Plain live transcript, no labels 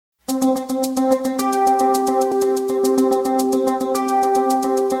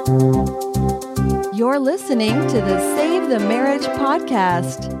listening to the Save the Marriage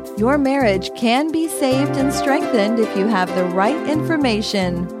podcast. Your marriage can be saved and strengthened if you have the right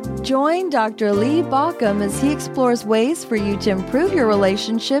information. Join Dr. Lee Baucom as he explores ways for you to improve your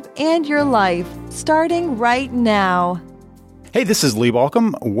relationship and your life, starting right now. Hey, this is Lee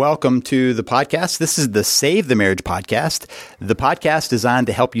Baucom. Welcome to the podcast. This is the Save the Marriage podcast, the podcast designed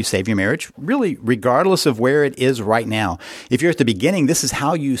to help you save your marriage, really regardless of where it is right now. If you're at the beginning, this is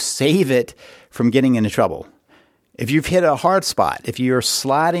how you save it from getting into trouble. If you've hit a hard spot, if you're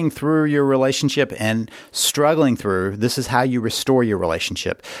sliding through your relationship and struggling through, this is how you restore your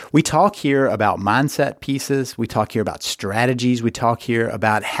relationship. We talk here about mindset pieces. We talk here about strategies. We talk here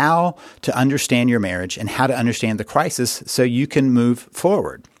about how to understand your marriage and how to understand the crisis so you can move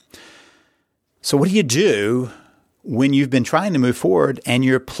forward. So what do you do when you've been trying to move forward and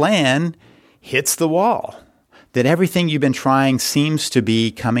your plan hits the wall? That everything you've been trying seems to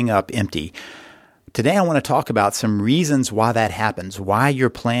be coming up empty. Today, I want to talk about some reasons why that happens, why your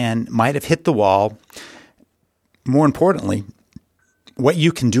plan might have hit the wall. More importantly, what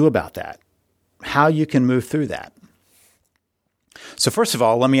you can do about that, how you can move through that. So first of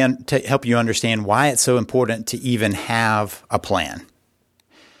all, let me help you understand why it's so important to even have a plan.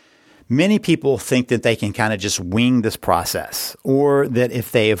 Many people think that they can kind of just wing this process, or that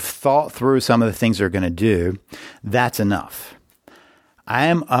if they have thought through some of the things they're going to do, that's enough. I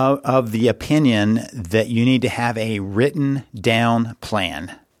am of the opinion that you need to have a written down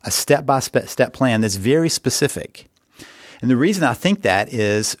plan, a step-by-step plan that's very specific. And the reason I think that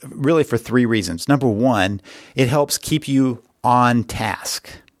is really for three reasons. Number one, it helps keep you on task.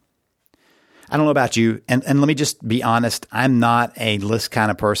 I don't know about you, and let me just be honest, I'm not a list kind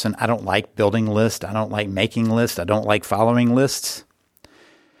of person. I don't like building lists. I don't like making lists. I don't like following lists.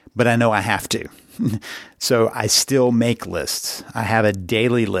 But I know I have to. So I still make lists. I have a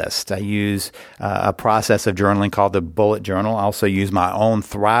daily list. I use a process of journaling called the bullet journal. I also use my own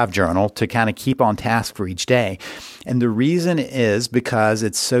Thrive journal to kind of keep on task for each day. And the reason is because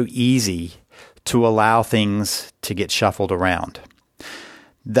it's so easy to allow things to get shuffled around.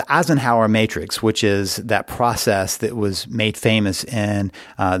 The Eisenhower matrix, which is that process that was made famous in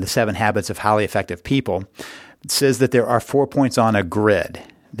the 7 Habits of Highly Effective People, says that there are 4 points on a grid.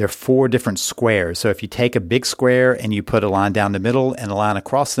 There are 4 different squares. So if you take a big square and you put a line down the middle and a line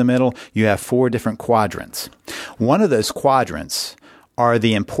across the middle, you have 4 different quadrants. One of those quadrants are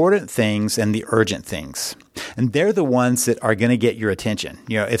the important things and the urgent things. And they're the ones that are going to get your attention.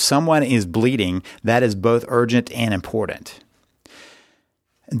 You know, if someone is bleeding, that is both urgent and important.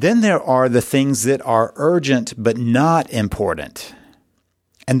 Then there are the things that are urgent but not important.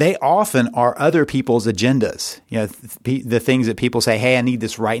 And they often are other people's agendas. You know, the things that people say, hey, I need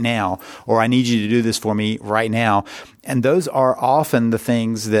this right now, or I need you to do this for me right now. And those are often the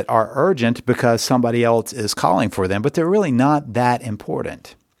things that are urgent because somebody else is calling for them, but they're really not that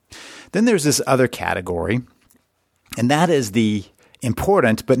important. Then there's this other category, and that is the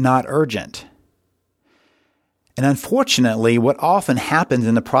important but not urgent. And unfortunately, what often happens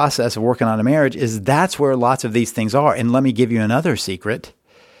in the process of working on a marriage is that's where lots of these things are. And let me give you another secret.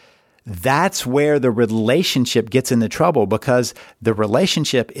 That's where the relationship gets into trouble because the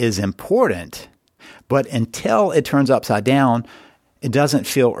relationship is important, but until it turns upside down, it doesn't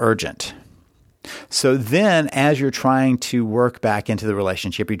feel urgent. So then as you're trying to work back into the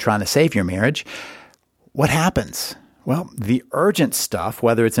relationship, you're trying to save your marriage, what happens? Well, the urgent stuff,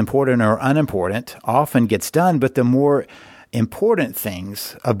 whether it's important or unimportant, often gets done, but the more important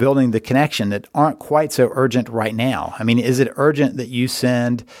things of building the connection that aren't quite so urgent right now. I mean, is it urgent that you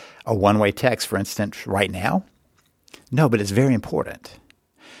send a one-way text, for instance, right now? No, but it's very important.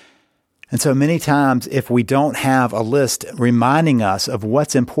 And so many times, if we don't have a list reminding us of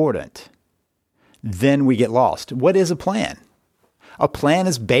what's important, then we get lost. What is a plan? A plan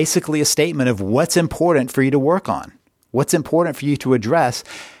is basically a statement of what's important for you to work on, what's important for you to address,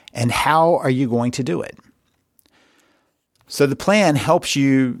 and how are you going to do it? So the plan helps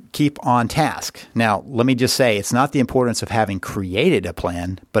you keep on task. Now, let me just say, it's not the importance of having created a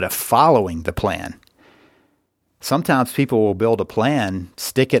plan, but of following the plan. Sometimes people will build a plan,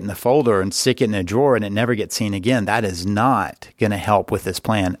 stick it in a folder, and stick it in a drawer, and it never gets seen again. That is not going to help with this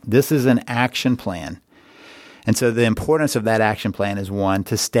plan. This is an action plan. And so the importance of that action plan is, one,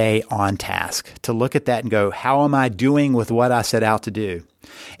 to stay on task, to look at that and go, how am I doing with what I set out to do?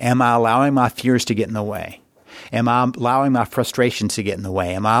 Am I allowing my fears to get in the way? Am I allowing my frustrations to get in the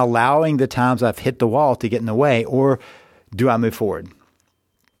way? Am I allowing the times I've hit the wall to get in the way, or do I move forward?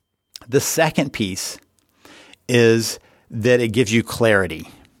 The second piece is that it gives you clarity.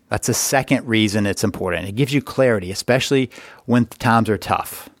 That's the second reason it's important. It gives you clarity, especially when times are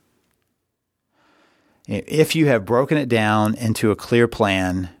tough. If you have broken it down into a clear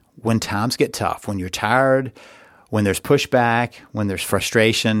plan, when times get tough, when you're tired, when there's pushback, when there's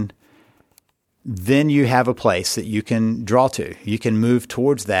frustration, then you have a place that you can draw to. You can move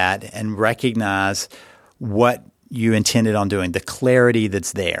towards that and recognize what you intended on doing, the clarity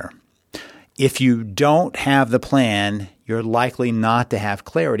that's there. If you don't have the plan, you're likely not to have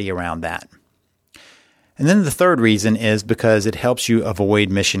clarity around that. And then the third reason is because it helps you avoid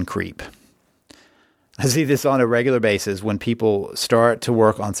mission creep. I see this on a regular basis when people start to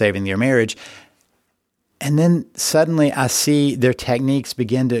work on saving their marriage, and then suddenly I see their techniques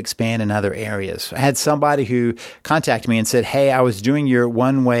begin to expand in other areas. I had somebody who contacted me and said, "Hey, I was doing your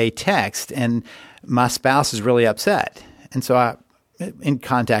one-way text and my spouse is really upset." And so I, in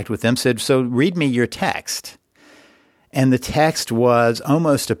contact with them, said, "So read me your text." And the text was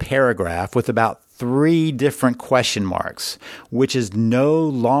almost a paragraph with about 3 different question marks, which is no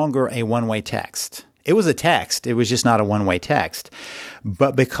longer a one-way text. It was a text. It was just not a one-way text.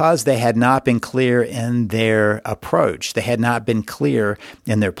 But because they had not been clear in their approach, they had not been clear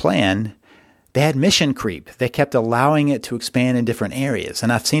in their plan, they had mission creep. They kept allowing it to expand in different areas.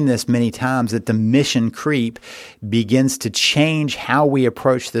 And I've seen this many times, that the mission creep begins to change how we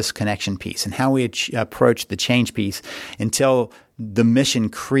approach this connection piece and how we approach the change piece until the mission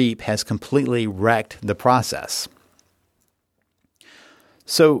creep has completely wrecked the process.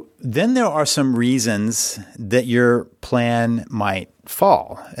 So then there are some reasons that your plan might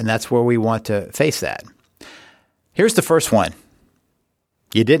fall, and that's where we want to face that. Here's the first one.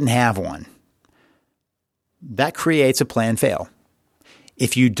 You didn't have one. That creates a plan fail.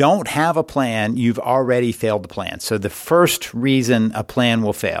 If you don't have a plan, you've already failed the plan. So the first reason a plan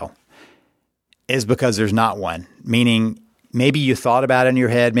will fail is because there's not one, meaning maybe you thought about it in your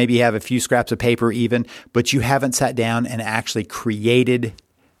head, maybe you have a few scraps of paper even, but you haven't sat down and actually created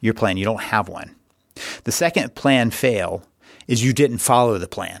your plan. You don't have one. The second plan fail is you didn't follow the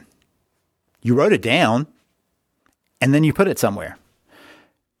plan. You wrote it down and then you put it somewhere.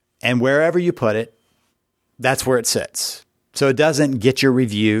 And wherever you put it, that's where it sits. So it doesn't get your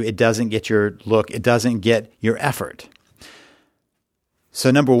review. It doesn't get your look. It doesn't get your effort.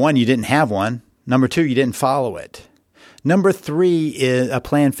 So number 1, you didn't have one. Number 2, you didn't follow it. Number 3 is a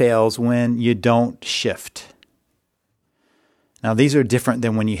plan fails when you don't shift. Now, these are different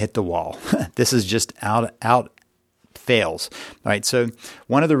than when you hit the wall. This is just out fails. All right. So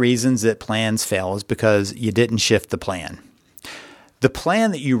one of the reasons that plans fail is because you didn't shift the plan. The plan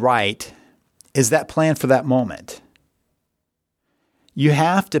that you write is that plan for that moment. You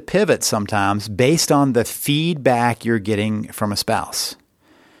have to pivot sometimes based on the feedback you're getting from a spouse.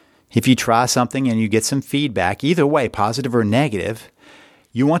 If you try something and you get some feedback, either way, positive or negative,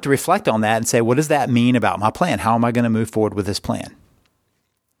 you want to reflect on that and say, what does that mean about my plan? How am I going to move forward with this plan?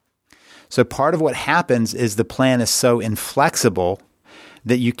 So part of what happens is the plan is so inflexible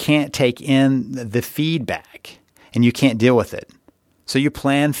that you can't take in the feedback and you can't deal with it. So your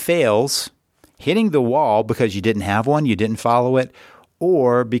plan fails, hitting the wall because you didn't have one, you didn't follow it,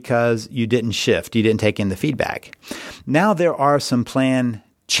 or because you didn't shift, you didn't take in the feedback. Now there are some plan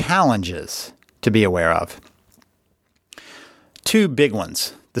challenges to be aware of. 2 big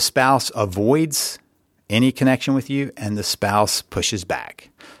ones. The spouse avoids any connection with you and the spouse pushes back.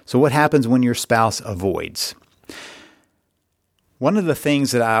 So what happens when your spouse avoids? One of the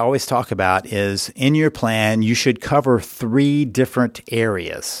things that I always talk about is in your plan, you should cover 3 different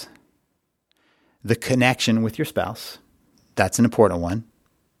areas. The connection with your spouse, that's an important one.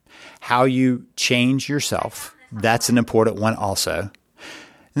 How you change yourself, that's an important one also.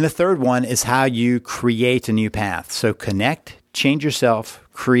 And the third one is how you create a new path. So connect, change yourself,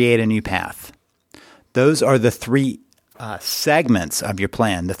 create a new path. Those are the 3 segments of your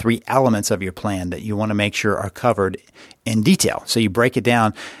plan, the 3 elements of your plan that you want to make sure are covered in detail. So you break it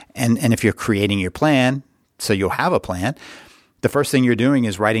down, and if you're creating your plan, so you'll have a plan, the first thing you're doing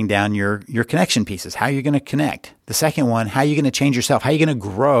is writing down your connection pieces, how you're going to connect. The second one, how you're going to change yourself, how you're going to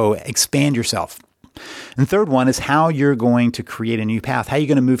grow, expand yourself. And the third one is how you're going to create a new path, how you're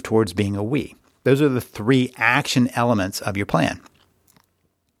going to move towards being a we. Those are the 3 action elements of your plan.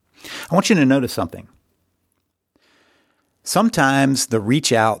 I want you to notice something. Sometimes the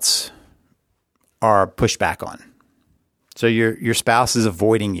reach outs are pushed back on. So your spouse is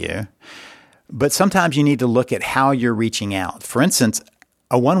avoiding you, but sometimes you need to look at how you're reaching out. For instance,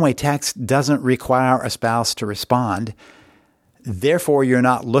 a one-way text doesn't require a spouse to respond. Therefore, you're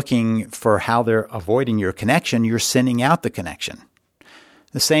not looking for how they're avoiding your connection. You're sending out the connection.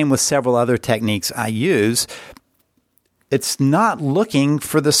 The same with several other techniques I use. It's not looking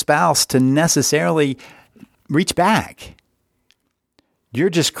for the spouse to necessarily reach back. You're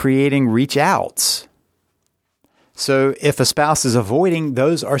just creating reach outs. So if a spouse is avoiding,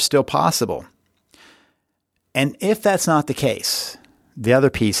 those are still possible. And if that's not the case, the other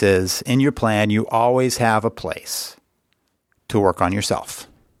piece is in your plan, you always have a place to work on yourself,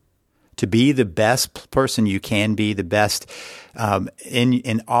 to be the best person you can be, the best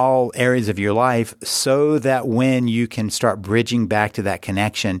in all areas of your life, so that when you can start bridging back to that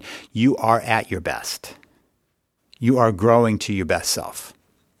connection, you are at your best. You are growing to your best self.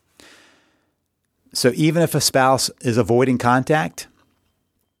 So even if a spouse is avoiding contact,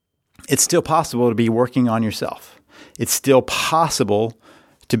 it's still possible to be working on yourself. It's still possible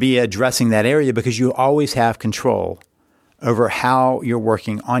to be addressing that area because you always have control over how you're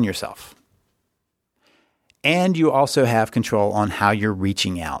working on yourself. And you also have control on how you're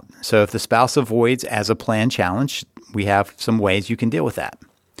reaching out. So if the spouse avoids as a planned challenge, we have some ways you can deal with that.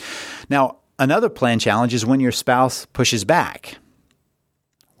 Now, another planned challenge is when your spouse pushes back.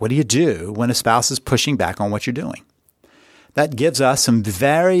 What do you do when a spouse is pushing back on what you're doing? That gives us some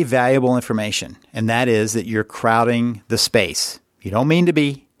very valuable information, and that is that you're crowding the space. You don't mean to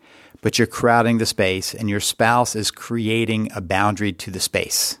be, but you're crowding the space, and your spouse is creating a boundary to the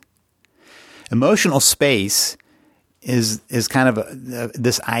space. Emotional space is kind of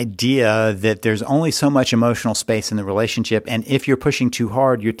this idea that there's only so much emotional space in the relationship, and if you're pushing too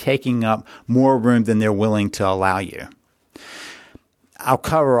hard, you're taking up more room than they're willing to allow you. I'll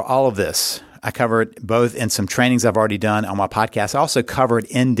cover all of this. I cover it both in some trainings I've already done on my podcast. I also cover it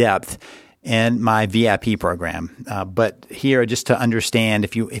in depth in my VIP program. But here, just to understand,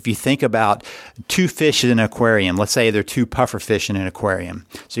 if you think about two fish in an aquarium, let's say there are two puffer fish in an aquarium.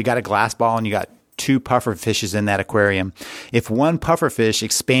 So you got a glass ball and you got two puffer fishes in that aquarium. If one puffer fish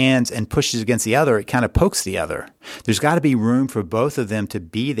expands and pushes against the other, it kind of pokes the other. There's got to be room for both of them to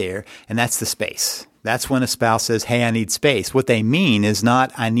be there, and that's the space. That's when a spouse says, hey, I need space. What they mean is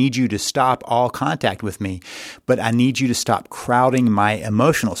not, I need you to stop all contact with me, but I need you to stop crowding my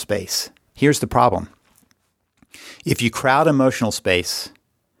emotional space. Here's the problem. If you crowd emotional space,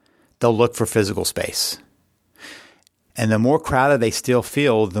 they'll look for physical space. And the more crowded they still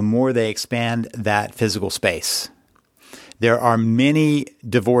feel, the more they expand that physical space. There are many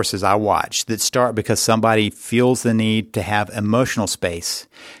divorces I watch that start because somebody feels the need to have emotional space,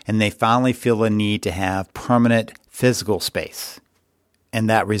 and they finally feel the need to have permanent physical space, and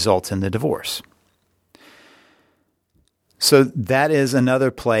that results in the divorce. So that is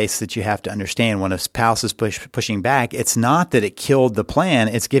another place that you have to understand when a spouse is pushing back. It's not that it killed the plan.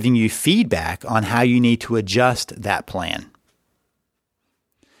 It's giving you feedback on how you need to adjust that plan.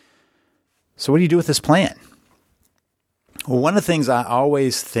 So what do you do with this plan? Well, one of the things I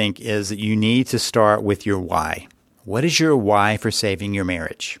always think is that you need to start with your why. What is your why for saving your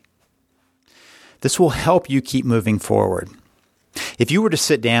marriage? This will help you keep moving forward. If you were to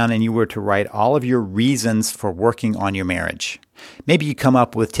sit down and you were to write all of your reasons for working on your marriage, maybe you come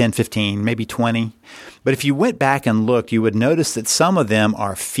up with 10, 15, maybe 20. But if you went back and looked, you would notice that some of them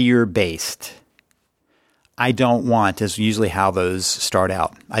are fear-based. I don't want is usually how those start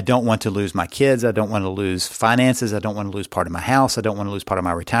out. I don't want to lose my kids. I don't want to lose finances. I don't want to lose part of my house. I don't want to lose part of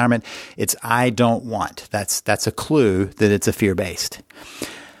my retirement. It's I don't want. That's a clue that it's a fear-based.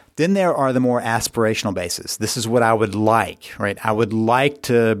 Then there are the more aspirational bases. This is what I would like, right? I would like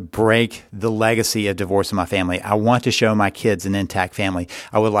to break the legacy of divorce in my family. I want to show my kids an intact family.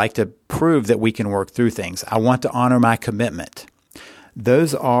 I would like to prove that we can work through things. I want to honor my commitment.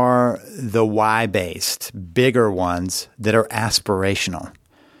 Those are the why-based, bigger ones that are aspirational.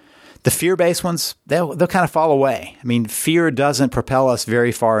 The fear-based ones, they'll kind of fall away. I mean, fear doesn't propel us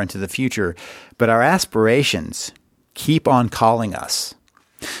very far into the future, but our aspirations keep on calling us.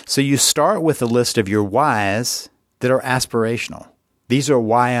 So you start with a list of your whys that are aspirational. These are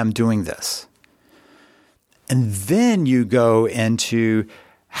why I'm doing this. And then you go into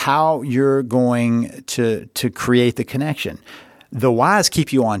how you're going to create the connection. The whys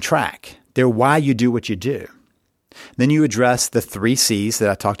keep you on track. They're why you do what you do. Then you address the 3 C's that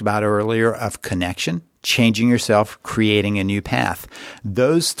I talked about earlier of connection, changing yourself, creating a new path.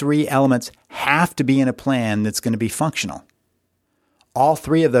 Those 3 elements have to be in a plan that's going to be functional. All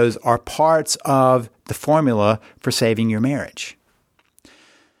 3 of those are parts of the formula for saving your marriage.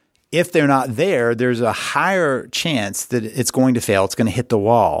 If they're not there, there's a higher chance that it's going to fail. It's going to hit the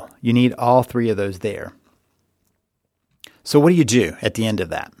wall. You need all 3 of those there. So what do you do at the end of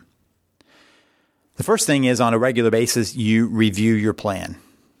that? The first thing is on a regular basis, you review your plan.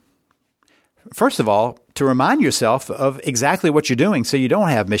 First of all, to remind yourself of exactly what you're doing so you don't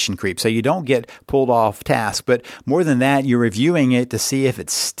have mission creep, so you don't get pulled off task. But more than that, you're reviewing it to see if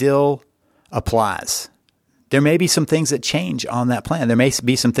it still applies. There may be some things that change on that plan. There may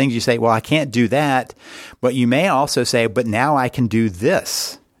be some things you say, well, I can't do that. But you may also say, but now I can do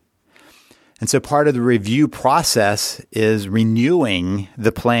this. And so part of the review process is renewing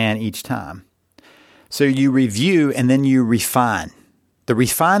the plan each time. So you review and then you refine. The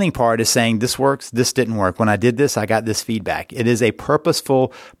refining part is saying this works, this didn't work. When I did this, I got this feedback. It is a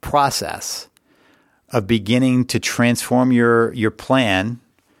purposeful process of beginning to transform your plan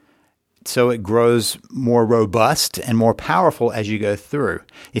so it grows more robust and more powerful as you go through.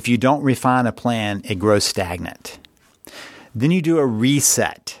 If you don't refine a plan, it grows stagnant. Then you do a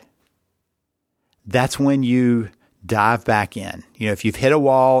reset. That's when you dive back in. If you've hit a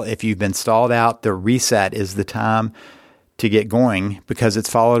wall, if you've been stalled out, the reset is the time to get going because it's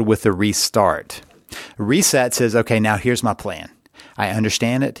followed with a restart. Reset says, okay, now here's my plan. I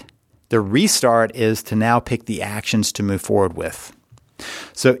understand it. The restart is to now pick the actions to move forward with.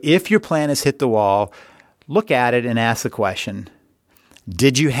 So if your plan has hit the wall, look at it and ask the question,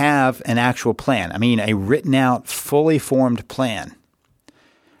 did you have an actual plan? I mean, a written out, fully formed plan.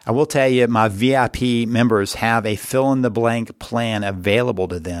 I will tell you, my VIP members have a fill-in-the-blank plan available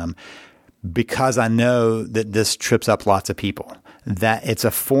to them because I know that this trips up lots of people. That it's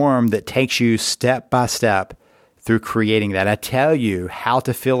a form that takes you step by step through creating that. I tell you how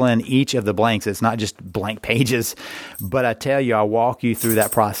to fill in each of the blanks. It's not just blank pages, but I tell you, I'll walk you through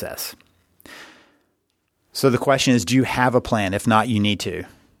that process. So the question is, do you have a plan? If not, you need to.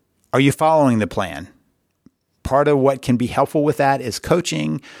 Are you following the plan? Part of what can be helpful with that is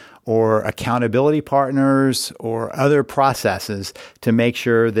coaching or accountability partners or other processes to make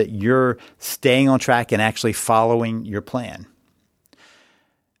sure that you're staying on track and actually following your plan.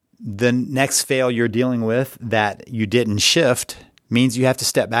 The next fail you're dealing with that you didn't shift means you have to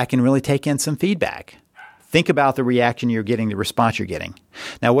step back and really take in some feedback. Think about the reaction you're getting, the response you're getting.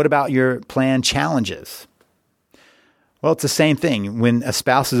 Now, what about your plan challenges? Well, it's the same thing. When a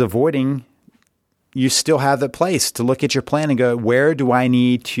spouse is avoiding, you still have the place to look at your plan and go, where do I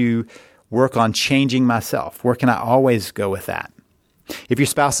need to work on changing myself? Where can I always go with that? If your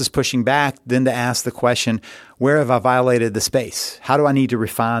spouse is pushing back, then to ask the question, where have I violated the space? How do I need to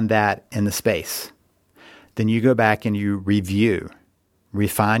refine that in the space? Then you go back and you review,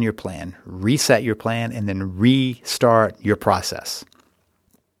 refine your plan, reset your plan, and then restart your process.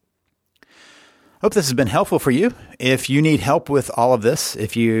 Hope this has been helpful for you. If you need help with all of this,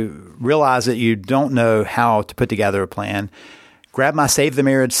 if you realize that you don't know how to put together a plan, grab my Save the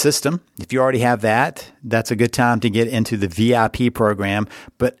Marriage system. If you already have that, that's a good time to get into the VIP program.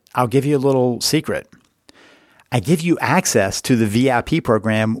 But I'll give you a little secret. I give you access to the VIP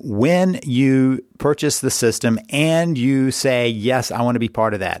program when you purchase the system and you say, yes, I want to be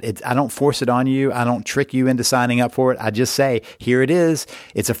part of that. I don't force it on you. I don't trick you into signing up for it. I just say, here it is.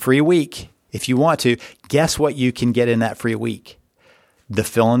 It's a free week. If you want to, guess what you can get in that free week? The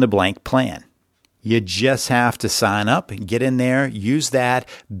fill-in-the-blank plan. You just have to sign up, get in there, use that,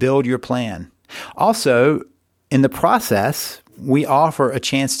 build your plan. Also, in the process, we offer a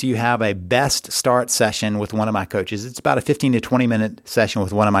chance to have a best start session with one of my coaches. It's about a 15 to 20 minute session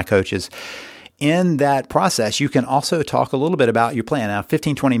with one of my coaches. In that process, you can also talk a little bit about your plan. Now,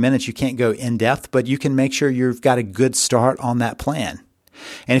 15, 20 minutes, you can't go in depth, but you can make sure you've got a good start on that plan.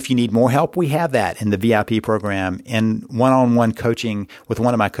 And if you need more help, we have that in the VIP program in one-on-one coaching with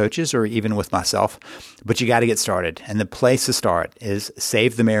one of my coaches or even with myself. But you got to get started. And the place to start is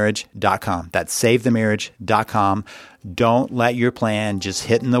savethemarriage.com. That's savethemarriage.com. Don't let your plan just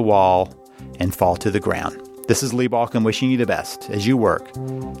hit in the wall and fall to the ground. This is Lee Balcom wishing you the best as you work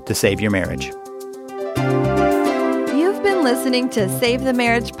to save your marriage. You've been listening to Save the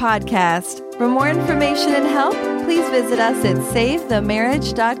Marriage podcast. For more information and help, please visit us at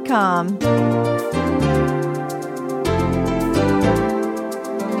savethemarriage.com.